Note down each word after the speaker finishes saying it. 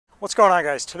What's going on,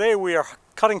 guys? Today we are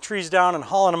cutting trees down and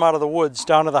hauling them out of the woods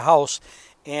down to the house.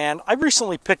 And I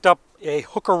recently picked up a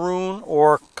Hookaroon,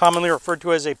 or commonly referred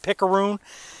to as a Pickaroon.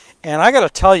 And I got to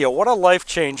tell you, what a life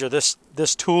changer this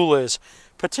tool is,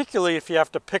 particularly if you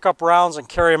have to pick up rounds and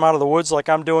carry them out of the woods like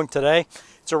I'm doing today.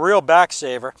 It's a real back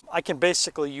saver. I can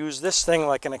basically use this thing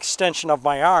like an extension of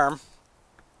my arm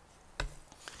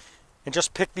and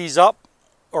just pick these up.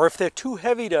 Or if they're too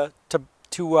heavy to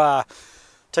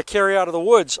carry out of the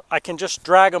woods, I can just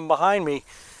drag them behind me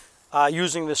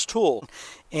using this tool.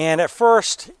 And at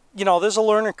first, you know, there's a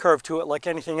learning curve to it like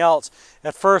anything else.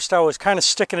 At first I was kind of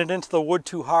sticking it into the wood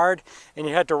too hard and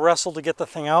you had to wrestle to get the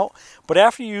thing out. But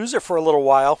after you use it for a little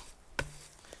while,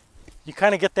 you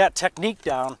kind of get that technique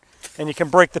down and you can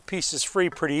break the pieces free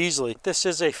pretty easily. This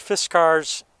is a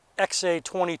Fiskars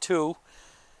XA22.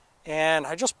 And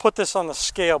I just put this on the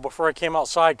scale before I came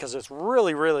outside because it's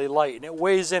really, really light. And it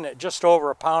weighs in at just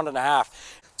over 1.5 pounds.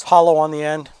 It's hollow on the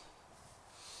end.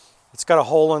 It's got a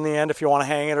hole in the end if you want to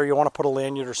hang it or you want to put a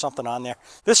lanyard or something on there.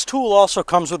 This tool also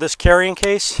comes with this carrying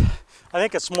case. I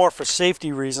think it's more for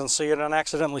safety reasons so you don't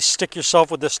accidentally stick yourself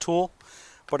with this tool.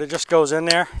 But it just goes in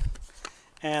there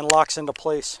and locks into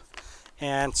place.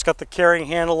 And it's got the carrying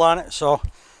handle on it, so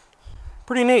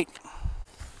pretty neat.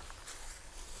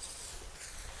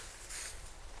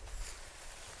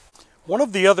 One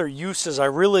of the other uses I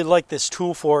really like this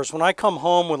tool for is when I come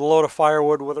home with a load of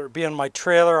firewood, whether it be in my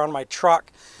trailer or on my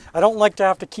truck, I don't like to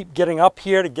have to keep getting up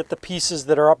here to get the pieces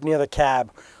that are up near the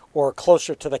cab or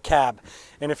closer to the cab.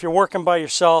 And if you're working by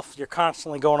yourself, you're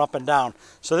constantly going up and down.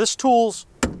 So this tool's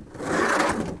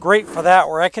great for that,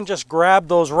 where I can just grab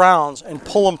those rounds and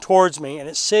pull them towards me, and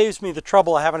it saves me the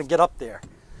trouble of having to get up there.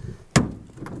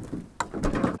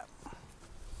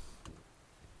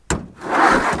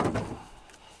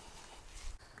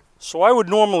 So I would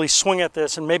normally swing at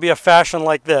this in maybe a fashion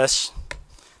like this.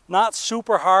 Not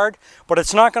super hard, but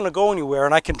it's not going to go anywhere,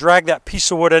 and I can drag that piece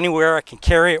of wood anywhere. I can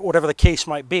carry it, whatever the case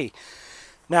might be.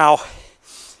 Now,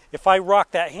 if I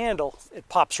rock that handle, it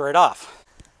pops right off.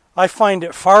 I find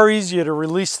it far easier to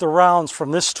release the rounds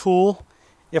from this tool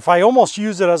if I almost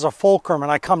use it as a fulcrum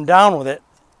and I come down with it.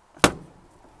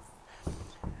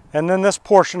 And then this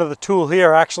portion of the tool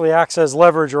here actually acts as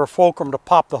leverage or a fulcrum to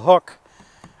pop the hook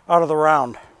out of the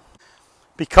round.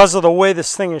 Because of the way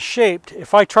this thing is shaped,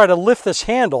 if I try to lift this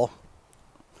handle,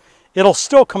 it'll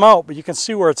still come out, but you can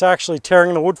see where it's actually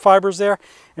tearing the wood fibers there,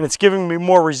 and it's giving me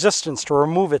more resistance to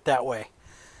remove it that way.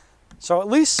 So at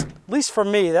least for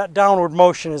me, that downward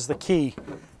motion is the key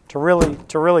to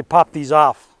really pop these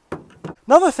off.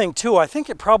 Another thing too, I think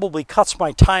it probably cuts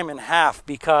my time in half,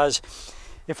 because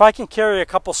if I can carry a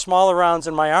couple smaller rounds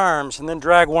in my arms and then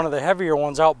drag one of the heavier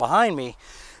ones out behind me,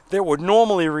 that would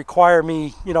normally require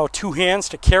me, you know, 2 hands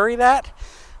to carry that.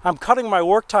 I'm cutting my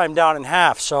work time down in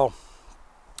half, so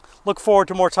look forward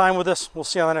to more time with this. We'll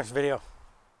see you on the next video.